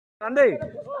Randy.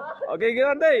 Okay,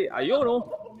 Randy. Ayun, oh.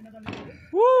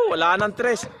 Woo, wala nang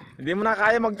tres. Hindi mo na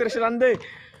kaya mag-tres, Randy.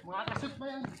 Makakashoot pa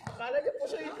yan. Kala niya po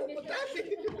siya yung pagkasi.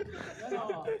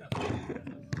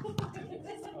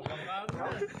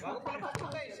 Bago pala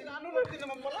papakay. Sila ano lang din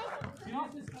naman pala.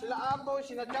 Sila Abo,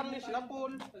 sila Charlie, sila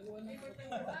Paul.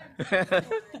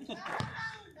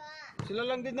 Sila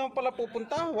lang din naman pala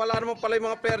pupunta. Wala naman pala yung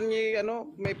mga player niya,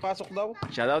 ano, may pasok daw.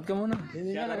 Shoutout ka muna.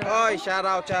 Oy,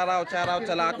 shoutout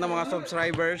sa lahat ng mga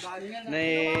subscribers ni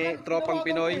Tropang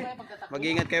Pinoy.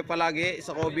 Mag-ingat kayo palagi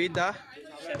sa COVID, ha.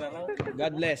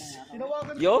 God bless.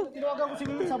 Yo? Tinawagan ko si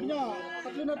Lulu, sabi niya,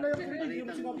 tatlo na player ko hindi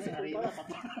mo sinabi sa grupo.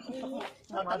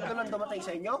 Tatlo lang dumating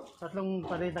sa inyo? Tatlong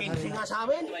palita ka 15 nga sa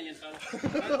amin?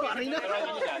 Arena?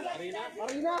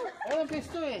 Arena, ayun ang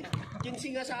pesto eh.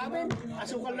 15 nga sa amin?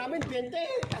 Asukal namin,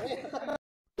 20.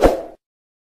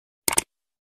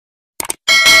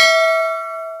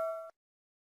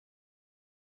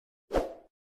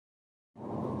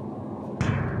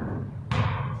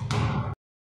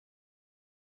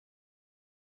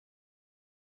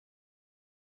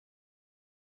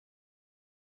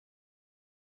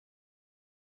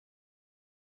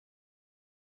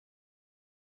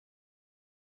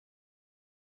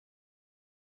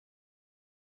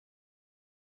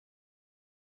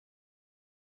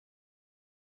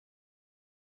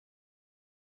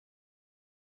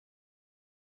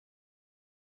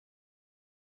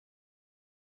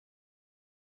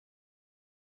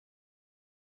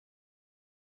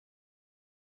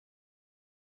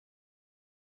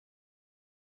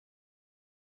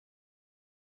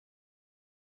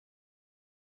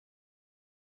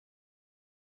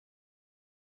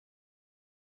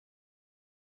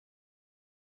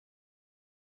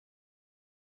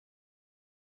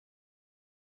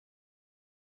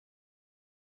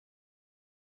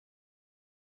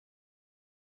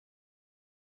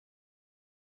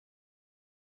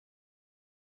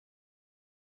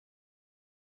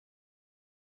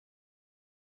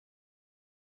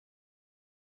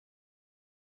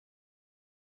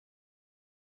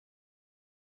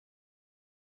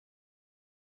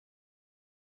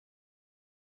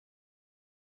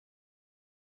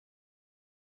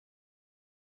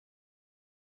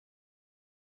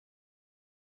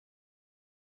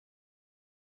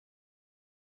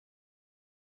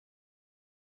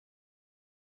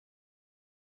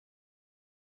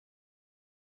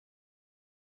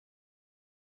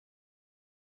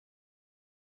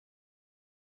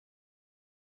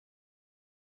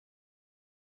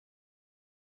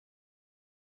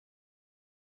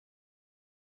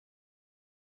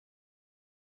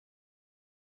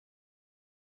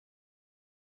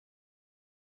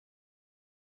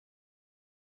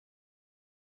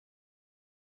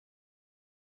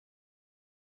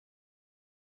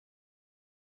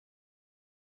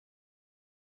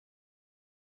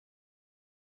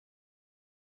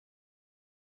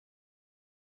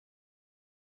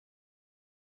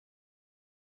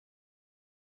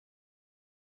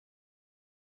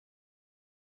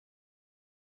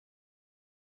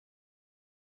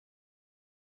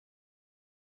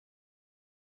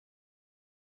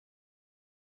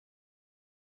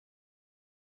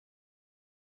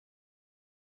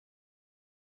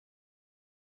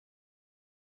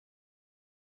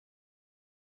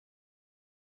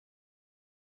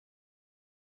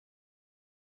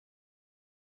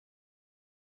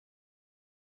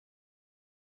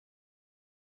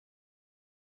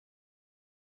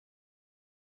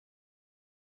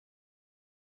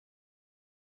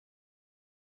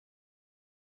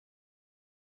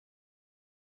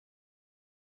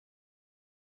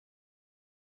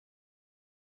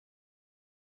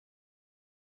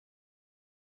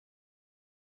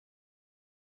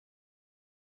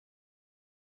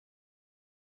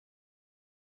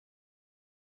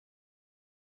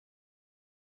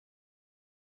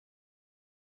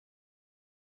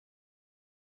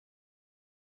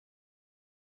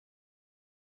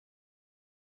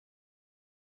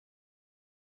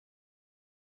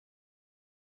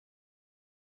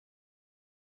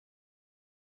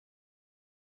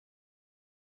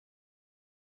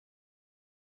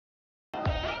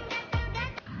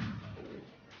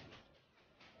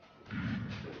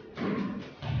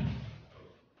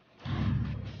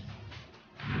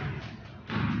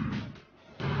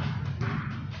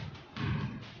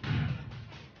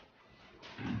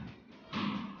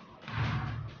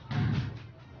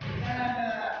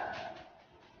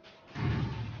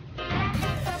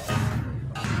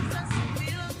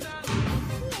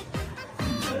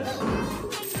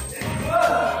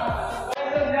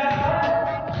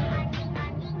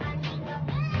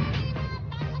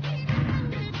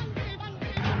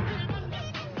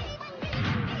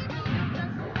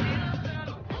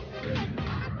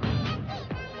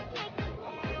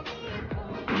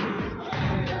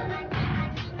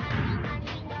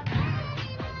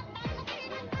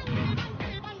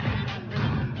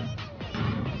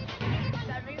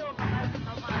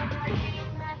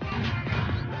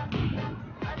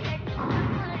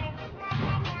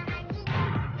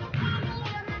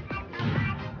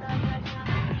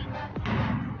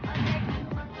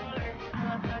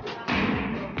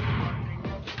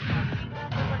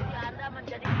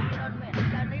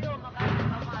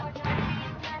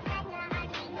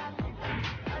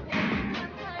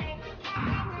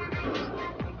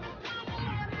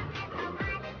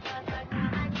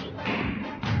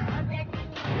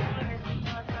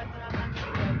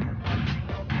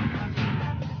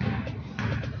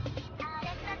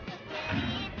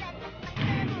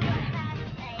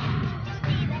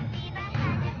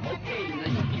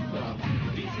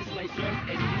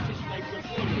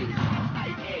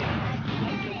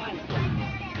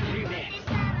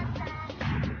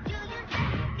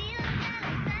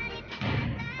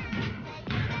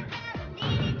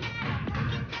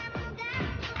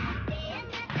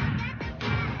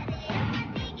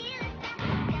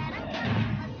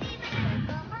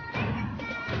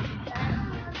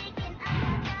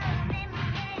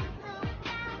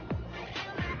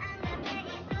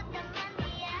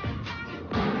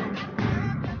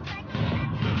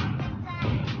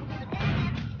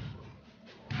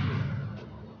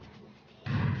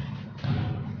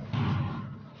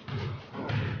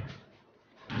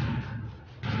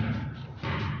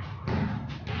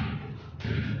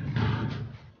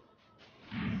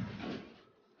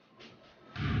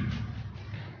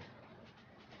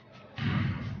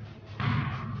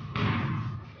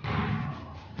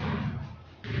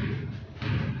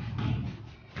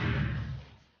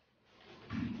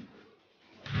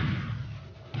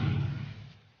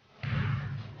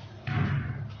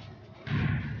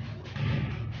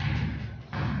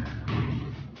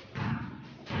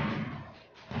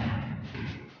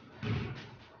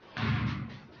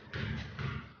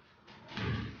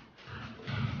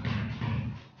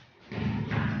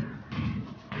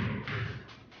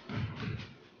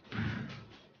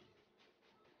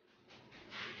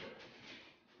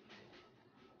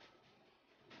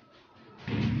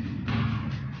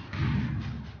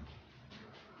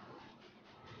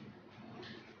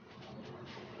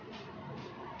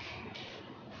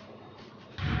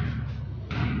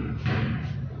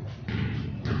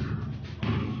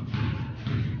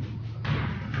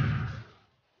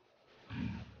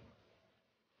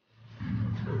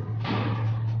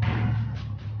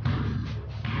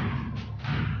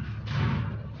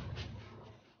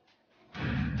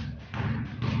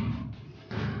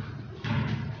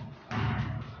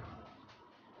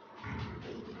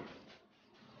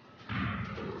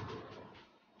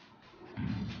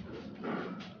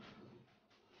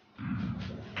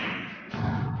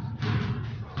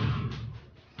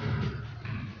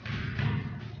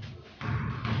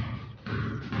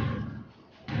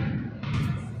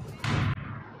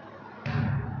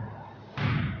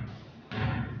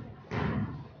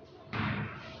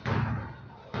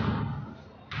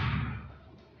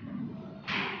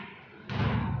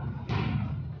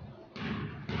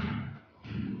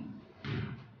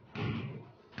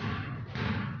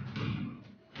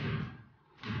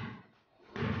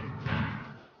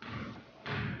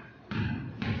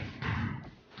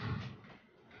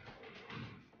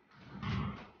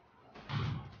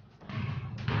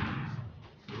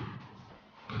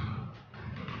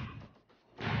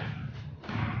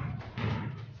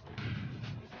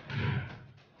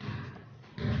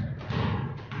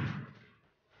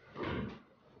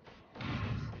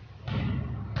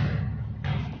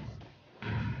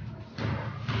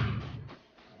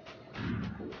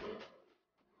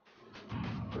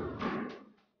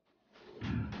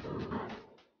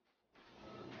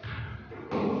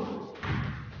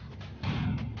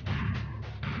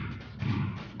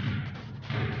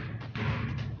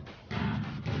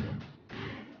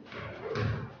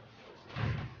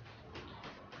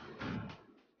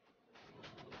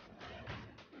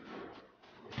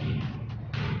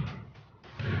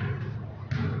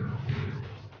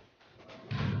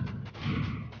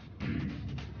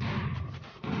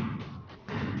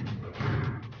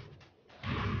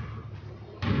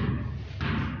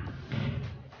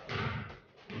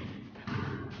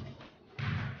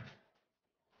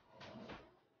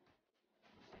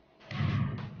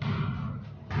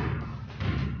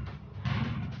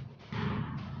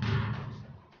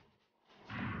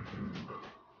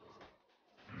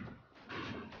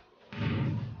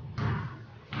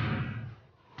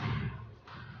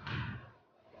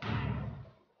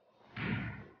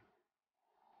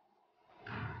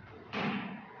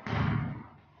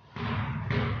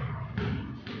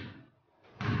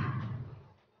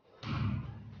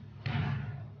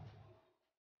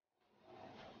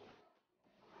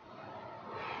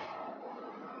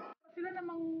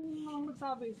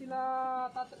 nagsabi,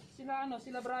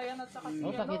 sila Brian at saka si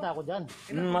Nakita ko dyan.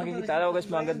 Makikita. Hello guys,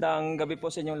 magandang gabi po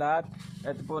sa inyong lahat.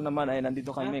 Ito po naman ay nandito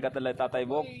kami katalay Tatay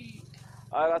BOK.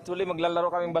 Actually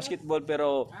maglalaro kaming basketball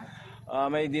pero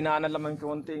may dinaanan lamang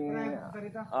konting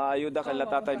ayuda kay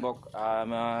Tatay BOK.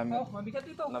 mabigat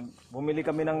ito. Bumili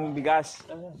kami ng bigas.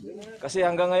 Kasi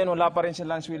hanggang ngayon wala pa rin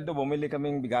silang sweldo, bumili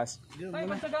kaming bigas. Tay,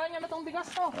 pagsagaan niya na tong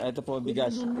bigas to. Ito po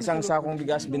bigas. Isang sakong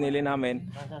bigas binili namin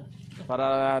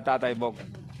para Tatay BOK.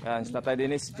 Yan, si Tatay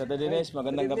Dennis. Tatay Dennis,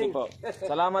 magandang gabi po.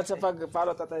 Salamat sa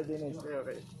pag-follow Tatay Dennis.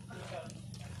 Okay.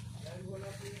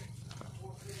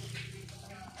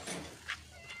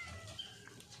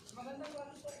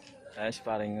 Ayos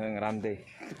parang ng Randy.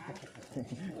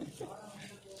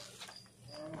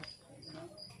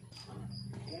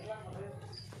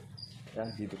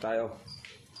 Yan, dito tayo.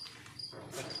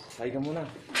 Say ka muna.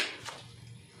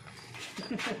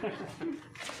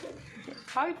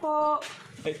 Hi po.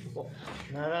 Ay po.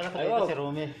 Naalala ko dito si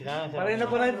Rumi. Parin na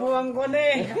ko na po ang kone,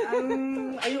 ang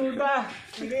ayuda,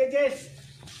 Migueles.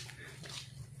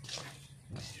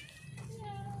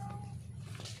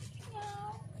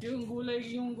 Yung gulay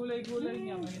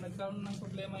niya, may nagkaroon ng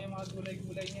problema yung mga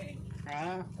gulay niya eh.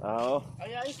 Oo.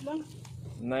 Ay, ayos lang.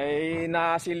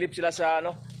 Nasilip sila sa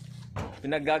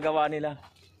pinaggagawa nila.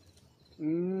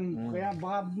 Kaya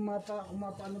baka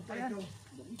kumapaano pa ito.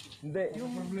 Hindi.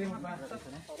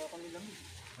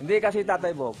 Hindi kasi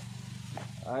Tatay BOK.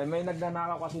 Ay may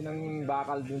nagnanakaw kasi ng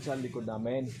bakal dun sa likod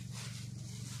namin.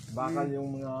 Bakal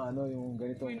yung mga yung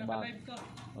ganito bakal. Naka-live ka.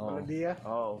 Oo.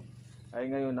 Oo. Ay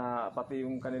ngayon pati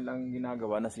yung kanilang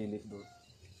ginagawa nasilip doon.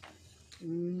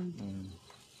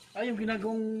 Ay, yung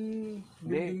ginagawang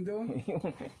building doon.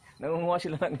 Nangunguha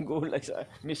sila ng gulay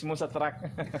mismo sa truck.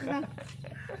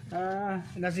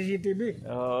 Na CCTV.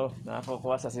 Oo,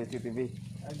 nakakuha sa CCTV.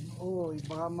 Oo,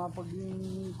 baka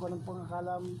mapag-kuha ng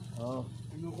pangakala mo. Oo.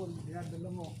 Dinadala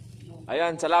mo.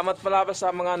 Ayan, salamat pala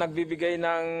sa mga nagbibigay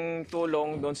ng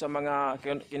tulong doon sa mga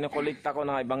kinukulikta ko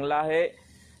ng ibang lahi.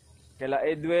 Kaila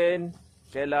Edwin,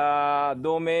 kaila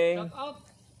Doming.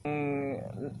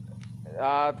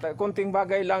 Kunting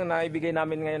bagay lang na ibigay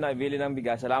namin ngayon na ibili ng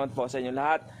bigas. Salamat po sa inyo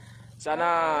lahat. Sana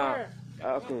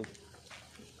okay.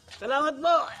 Salamat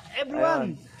po,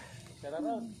 everyone.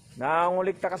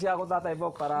 Nangulikta kasi ako Tatay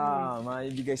BOK para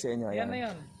maibigay sa inyo. Ayan. Yan na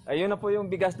yan. Ayun na po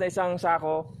yung bigas na isang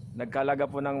sako. Nagkalaga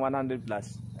po ng 100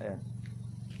 plus. Ayan.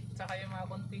 Saka yung mga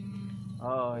konting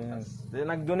Oo, yan.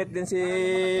 Nag-donate din si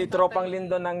Tropang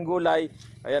Lindon ng gulay.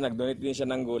 Ayan, nag-donate din siya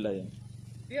ng gulay.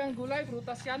 yan, gulay,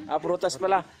 prutas yan. Prutas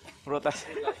pala. Prutas.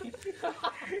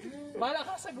 Bala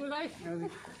ka sa gulay.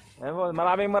 Ayan po,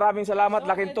 maraming salamat.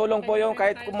 Laking tulong po yung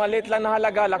kahit kumalit lang na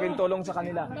halaga, laking tulong sa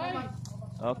kanila.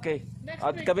 Okay.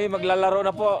 At kami maglalaro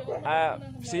na po.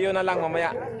 See you na lang mamaya.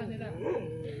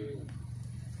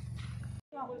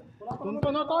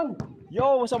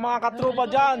 Yo, sa mga katrupa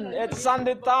dyan, it's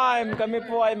Sunday time. Kami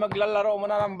po ay maglalaro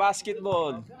muna ng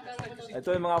basketball.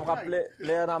 Ito yung mga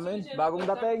player namin. Bagong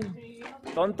dating.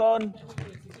 Tonton.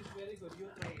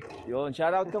 Yun,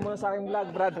 shoutout ka muna sa aking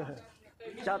vlog, Brad.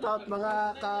 Shoutout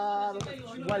mga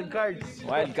wild cards.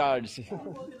 Wild cards.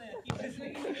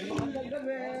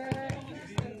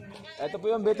 Ito po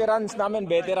yung veterans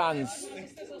namin, veterans.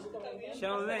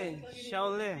 Shaolin.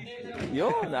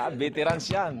 Yun, veterans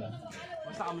yan.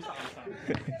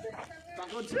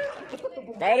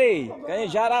 Kyrie, can you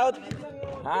shout out?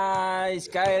 Hi,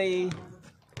 Kyrie.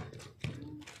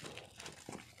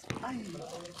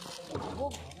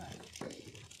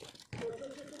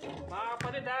 Mga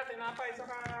kapatid ha, tinapay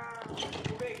saka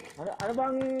tubig. Ano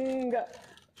bang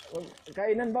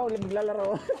kainan ba o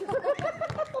maglalaro?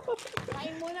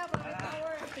 Kain muna para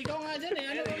power. Ikaw nga dyan eh.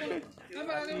 Ano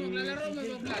ba maglalaro,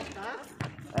 mag-vlog? Ha?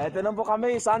 Ito na po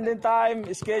kami, Sunday time,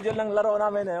 schedule ng laro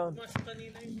namin ngayon.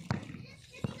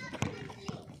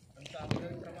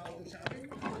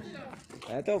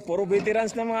 Ito, puro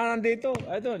veterans na mga nandito.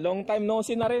 Ito, long time no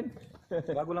see na rin.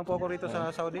 Bago lang po ako rito sa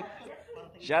Saudi.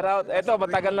 Shout out. Ito,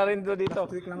 matagal na rin dito.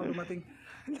 Last week lang ako dumating.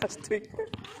 Last week.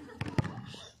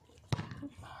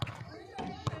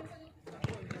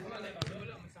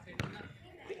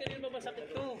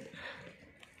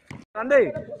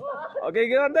 Randy. Okay,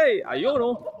 Randy. Ayun,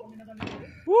 oh.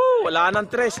 Woo, wala nang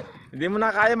tres. Hindi mo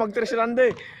na kaya mag-tres,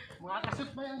 Randy.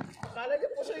 Makakasot ba yan? Akala niyo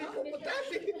po sa iyo pumunta.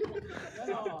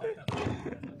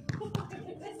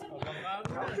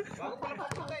 Bago pala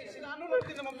patulay, sila lang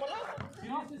din naman pala.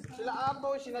 Sila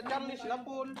Aboy, sila Charlie, sila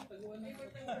Paul.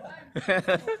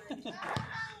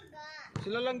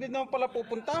 Sila lang din naman pala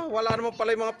pupunta. Wala naman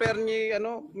pala yung mga perni,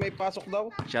 ano, may pasok daw.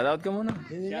 Shoutout ka muna.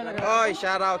 Oy,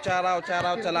 shoutout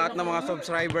sa lahat ng mga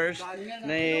subscribers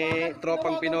ni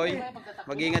Tropang Pinoy.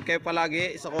 Mag-ingat kayo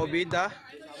palagi sa COVID, ha.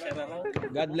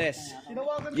 God bless.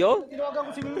 Yo? Tinawagan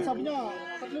ko si Lulu, sabi niya,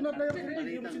 tatlo na player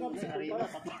tubig, yung sinabi sa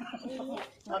kumpara.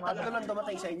 Tatlo lang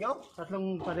dumating sa inyo?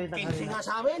 Tatlong pareta 15 nga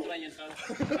sa amin.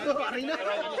 Arena!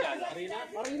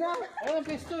 Arena! Ayun ang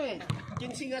pesto eh.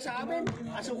 15 nga sa amin.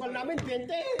 Asukal namin, 20.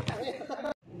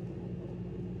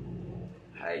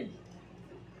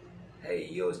 Hey,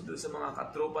 yos, doon sa mga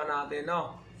katropa natin,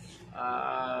 no?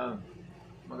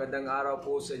 Magandang araw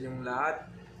po sa inyong lahat.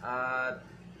 At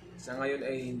sa ngayon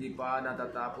ay hindi pa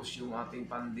natatapos yung ating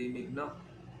pandemic, no?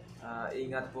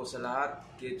 Ingat po sa lahat,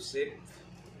 keep safe.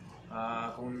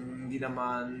 Kung hindi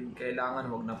naman kailangan,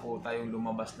 wag na po tayong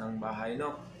lumabas ng bahay,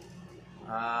 no?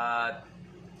 At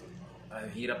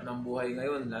hirap ng buhay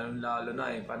ngayon, lalo na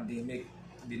pandemic.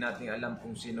 Hindi natin alam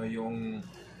kung sino yung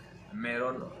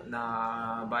meron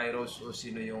na virus o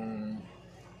sino yung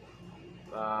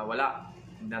wala.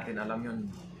 Hindi natin alam yun.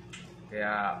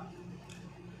 Kaya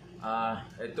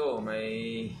ito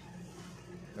may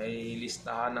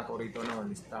listahan ako rito, no,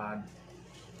 listahan.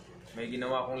 May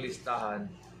ginawa kong listahan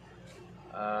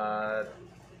at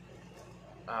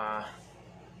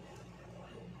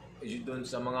doon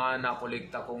sa mga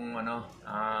nakolekta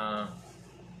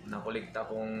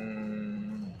kong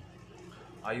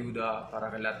ayuda para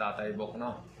kay Tatay BOK,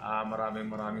 no.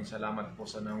 Maraming salamat po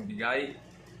sa nang bigay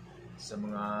sa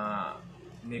mga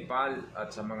Nepal at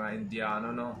sa mga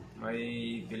Indiano, no. May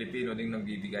Pilipino ding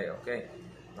nagbibigay. Okay,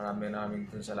 maraming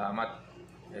salamat.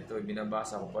 Ito,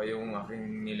 binabasa ko pa yung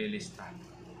aking nililista.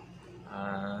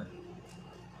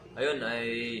 Ayun ay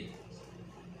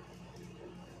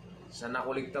sa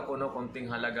nakulikta ko, no, konting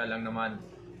halaga lang naman.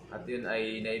 At yun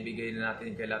ay naibigay na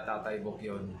natin kay Tatay BOK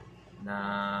yun,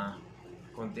 na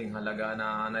konting halaga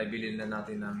na naibili na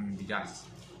natin ng bigas.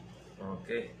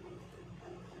 Okay.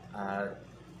 At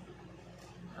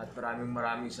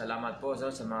maraming salamat po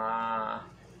sa mga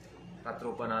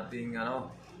katropa nating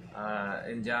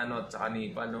Indiano at saka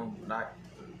Nepal, no.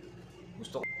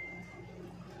 Gusto ko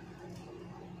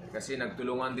kasi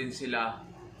nagtulungan din sila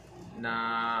na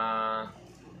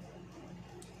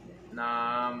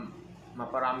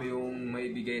maparami yung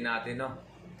maibigay natin, no.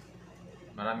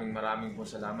 Maraming po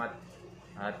salamat.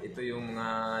 At ito yung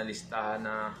mga listahan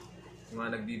na mga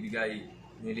nagbibigay.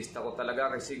 Nilista ko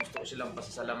talaga kasi gusto ko silang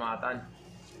pasasalamatan.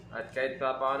 At kahit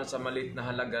pa paano sa maliit na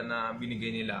halaga na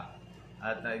binigay nila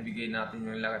at naibigay natin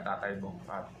yung kay Tatay BOK.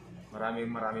 At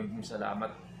maraming pong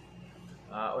salamat.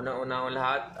 Unang-unang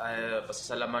lahat ay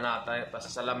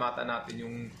pasasalamatan natin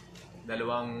yung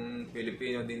dalawang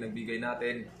Pilipino din nagbigay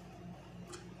natin.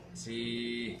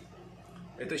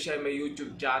 Ito siya may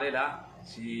YouTube channel, ha.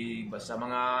 Sa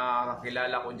mga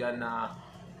kakilala ko dyan na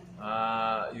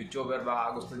YouTuber,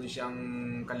 baka gusto niyo siyang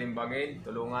kalimbangin,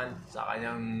 tulungan sa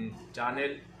kanyang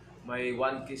channel. May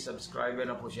 1K subscriber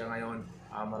na po siya ngayon.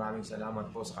 Maraming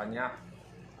salamat po sa kanya.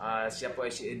 Siya po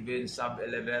ay si Edwin Sab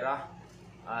Elevera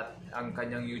at ang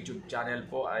kanyang YouTube channel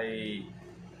po ay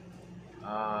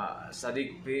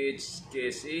Sadik PH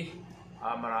KC.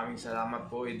 Maraming salamat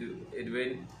po,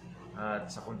 Edwin. At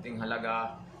sa kunting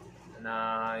halaga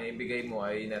na ibigay mo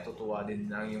ay natutuwa din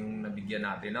ng yung nabigyan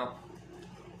natin, no?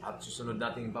 At susunod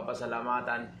nating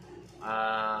papasalamatan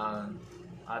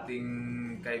ating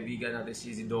kaibigan natin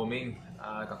si Doming,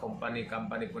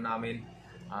 company po namin.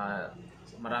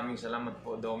 Maraming salamat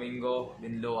po, Domingo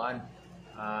Binloan.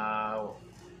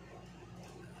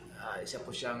 Isa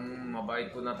po siyang mabait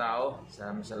po na tao.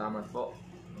 Salamat po.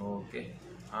 Okay.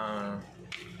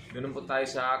 Ganun po tayo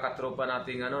sa katropa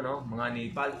nating mga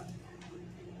Nepal.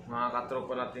 Mga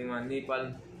katropa nating mga Nepal.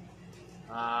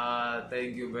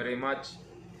 Thank you very much.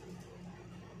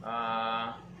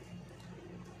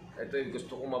 Ito yung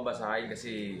gusto kong mabasahin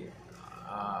kasi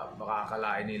baka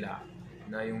akalain nila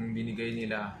na yung binigay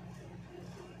nila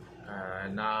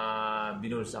na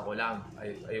binulsa ko lang.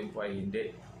 Ayun po ay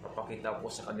hindi. Papakita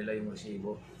ko sa kanila yung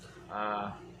resibo.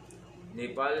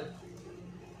 Nepal,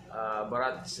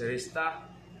 Bharat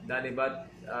Sirista, Danibat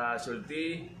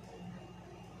Sulti,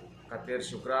 Katir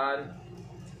Shukran,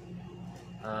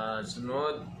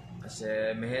 sunod si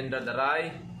Mahendra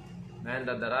Daray,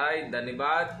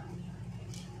 Danibat.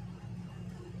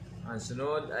 Ang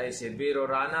sunod ay si Biro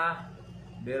Rana,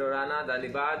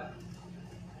 Danibat.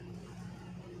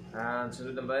 Ang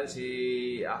sunod naman si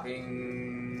aking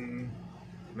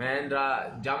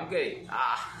Mahendra Jamke,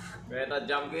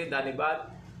 Danibat.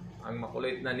 Ang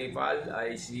makulit na Nepal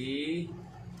ay si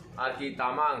Arki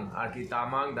Tamang,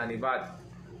 Danibat.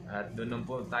 At doon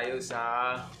po tayo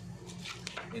sa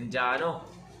Indiano.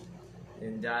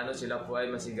 Sila po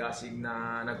ay masigasig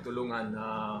na nagtulungan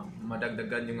na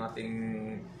madagdagan yung ating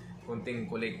kunting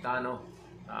kolekta, no?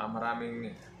 Maraming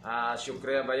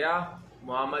Shukriya Baya,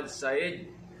 Muhammad Said,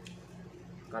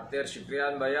 Kater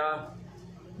Shukriyan Baya,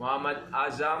 Muhammad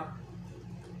Azam,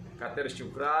 Kater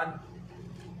Shukran,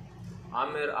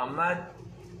 Amir Ahmad,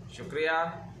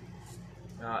 Shukriya,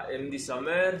 MD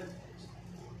Samer,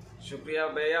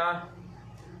 Shukriya Baya,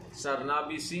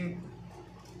 Sarnabi Singh,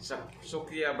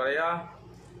 Shukriya Baya,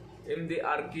 MD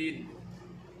Arkid,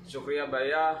 Shukriya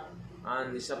Baya,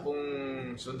 and isa pong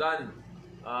Sudan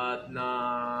at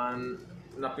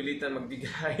napilitan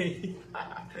magbigay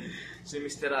si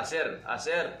Mr. Aser,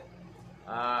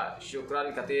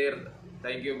 Shukran Katir,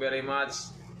 thank you very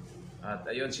much. At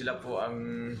ayun, sila po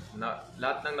ang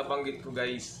lahat ng nabanggit ko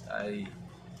guys ay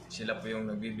sila po yung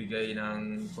nagbibigay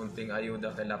ng kunting ayuda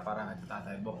kaya para kay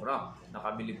Tatay Bok, no?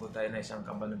 Nakabili po tayo na isang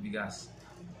kaban ng bigas.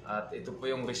 At ito po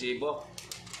yung resibo.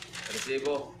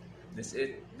 This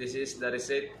is the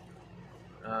receipt.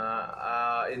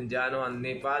 Indiano and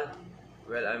Nepal.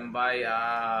 Well, I'm buy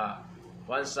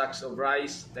 1 sacks of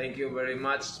rice. Thank you very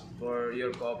much for your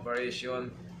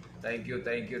cooperation. Thank you.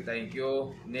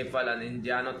 Nepal and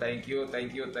Indiano, thank you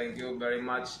very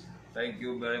much. Thank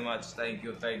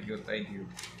you.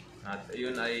 At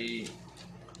yun ay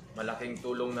malaking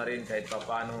tulong na rin kahit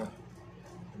paano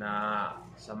na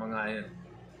sa mga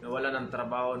nawala ng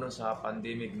trabaho, no, sa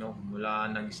pandemic, no, mula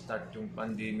nag-start yung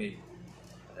pandemic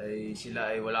ay sila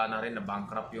ay wala na rin, na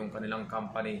bankrupt yung kanilang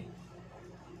company.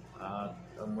 At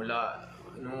mula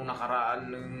nung nakaraan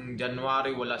ng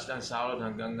January wala silang sahod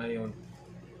hanggang ngayon.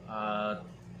 At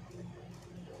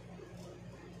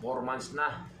 4 months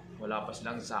na wala pa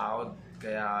silang sahod.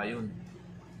 Kaya yun,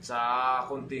 sa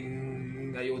kunting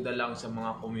ayuda lang sa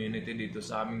mga community dito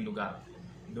sa aming lugar,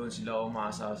 doon sila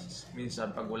umasa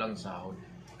minsan pag walang sahod.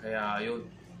 Kaya yun,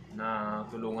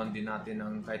 natulungan din natin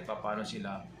ng kahit papano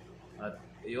sila. At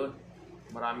yun,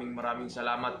 maraming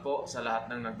salamat po sa lahat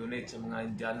ng nag-donate sa mga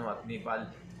Indiano at Nepal.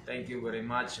 Thank you very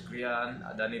much. Shukriyan,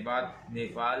 Adanibat,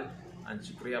 Nepal, and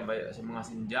Shukriya sa mga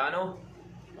Indiano.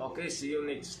 Okay, see you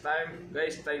next time.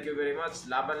 Guys, thank you very much.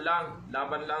 Laban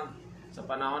lang sa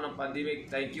panahon ng pandemic.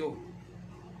 Thank you.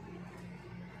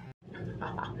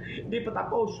 Hindi pa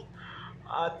tapos.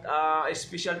 At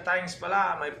special thanks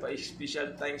pala, may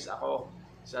special thanks ako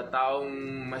sa taong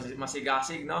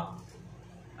masigasig, no?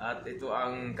 At ito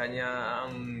ang kanya,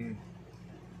 ang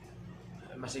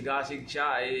masigasig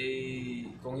siya ay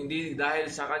kung hindi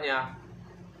dahil sa kanya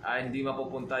ay hindi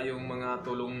mapupunta yung mga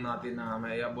tulong natin na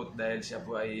may abot dahil siya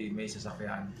po ay may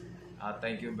sasakyan.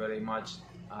 Thank you very much.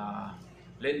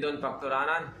 Lindon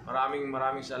Pactoranan,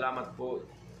 maraming salamat po.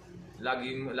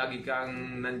 Lagi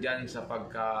kang nandyan sa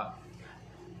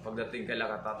pagdating kay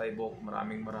Tatay Bok.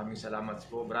 Maraming salamat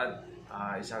po, Brad.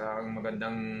 Isa kang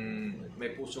magandang,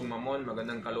 may pusong mamon,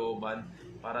 magandang kalooban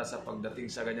para sa pagdating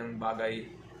sa ganyang bagay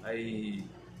ay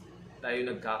tayo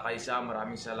nagkakaisa.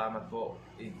 Maraming salamat po.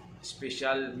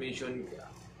 Special mention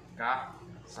ka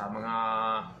sa mga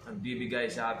nagbibigay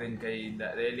sa atin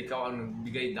dahil ikaw ang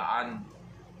nagbigay daan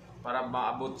para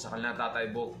maabot sa kanila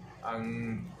Tatay Bok ang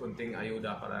kunting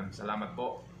ayuda. Maraming salamat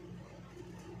po.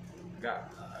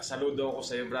 Saludo ko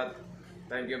sa iyo, Brad.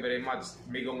 Thank you very much,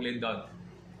 Migong Lindon.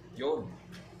 Yun.